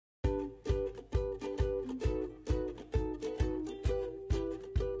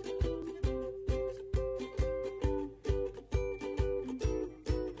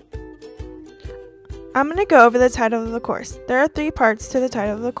I'm going to go over the title of the course. There are 3 parts to the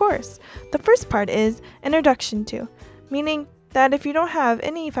title of the course. The first part is Introduction to, meaning that if you don't have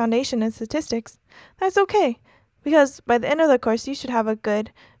any foundation in statistics, that's okay, because by the end of the course you should have a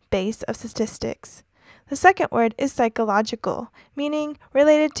good base of statistics. The second word is psychological, meaning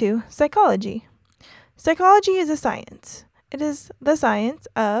related to psychology. Psychology is a science. It is the science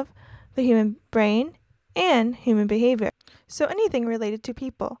of the human brain and human behavior. So anything related to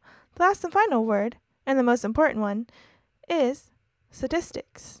people. The last and final word, and the most important one, is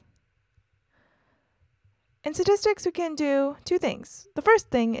statistics. In statistics, we can do 2 things. The first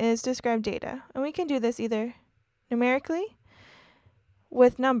thing is describe data, and we can do this either numerically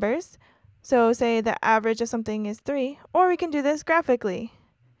with numbers, so say the average of something is 3, or we can do this graphically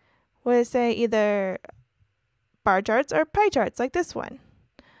with, say, either bar charts or pie charts like this one.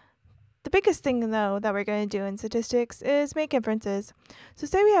 The biggest thing, though, that we're going to do in statistics is make inferences. So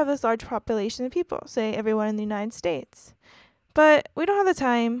say we have this large population of people, say everyone in the United States. But we don't have the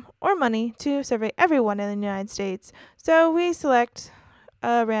time or money to survey everyone in the United States, so we select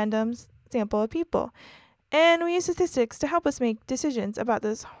a random sample of people. And we use statistics to help us make decisions about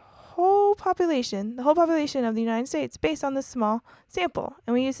this whole population, the whole population of the United States, based on this small sample.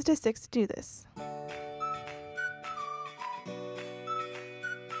 And we use statistics to do this.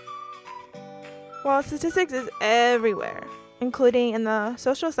 Well, statistics is everywhere, including in the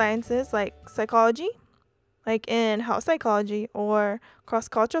social sciences like psychology, like in health psychology or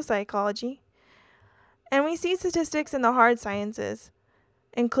cross-cultural psychology. And we see statistics in the hard sciences,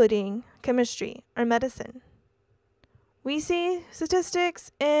 including chemistry or medicine. We see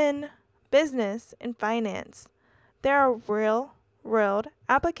statistics in business and finance. There are real-world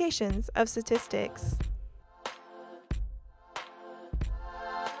applications of statistics.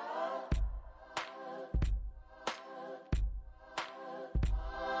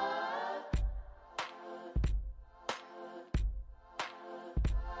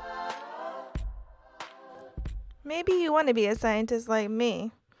 Maybe you want to be a scientist like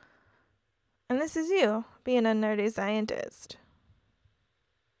me. And this is you, being a nerdy scientist.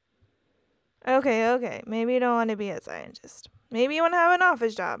 Okay, maybe you don't want to be a scientist. Maybe you want to have an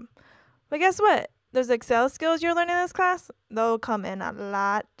office job. But guess what? Those Excel skills you're learning in this class, they'll come in a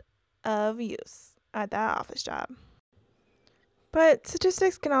lot of use at that office job. But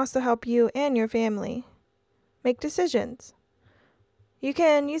statistics can also help you and your family make decisions. You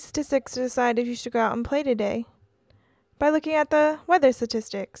can use statistics to decide if you should go out and play today by looking at the weather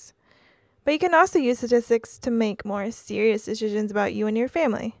statistics. But you can also use statistics to make more serious decisions about you and your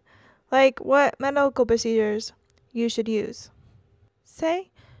family, like what medical procedures you should use.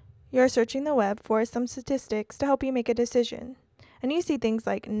 Say you're searching the web for some statistics to help you make a decision, and you see things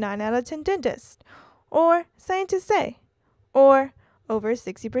like 9 out of 10 dentists, or scientists say, or over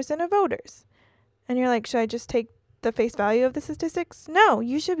 60% of voters. And you're like, should I just take the face value of the statistics? No,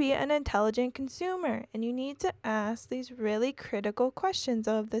 you should be an intelligent consumer, and you need to ask these really critical questions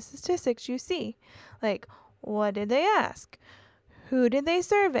of the statistics you see. Like, what did they ask? Who did they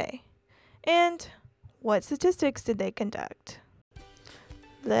survey? And what statistics did they conduct?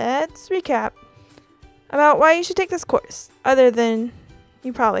 Let's recap about why you should take this course, other than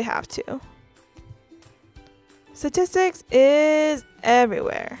you probably have to. Statistics is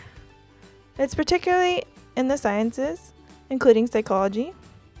everywhere. It's particularly in the sciences, including psychology.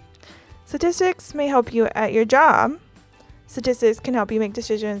 Statistics may help you at your job. Statistics can help you make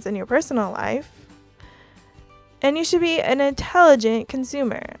decisions in your personal life. And you should be an intelligent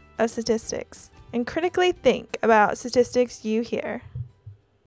consumer of statistics and critically think about statistics you hear.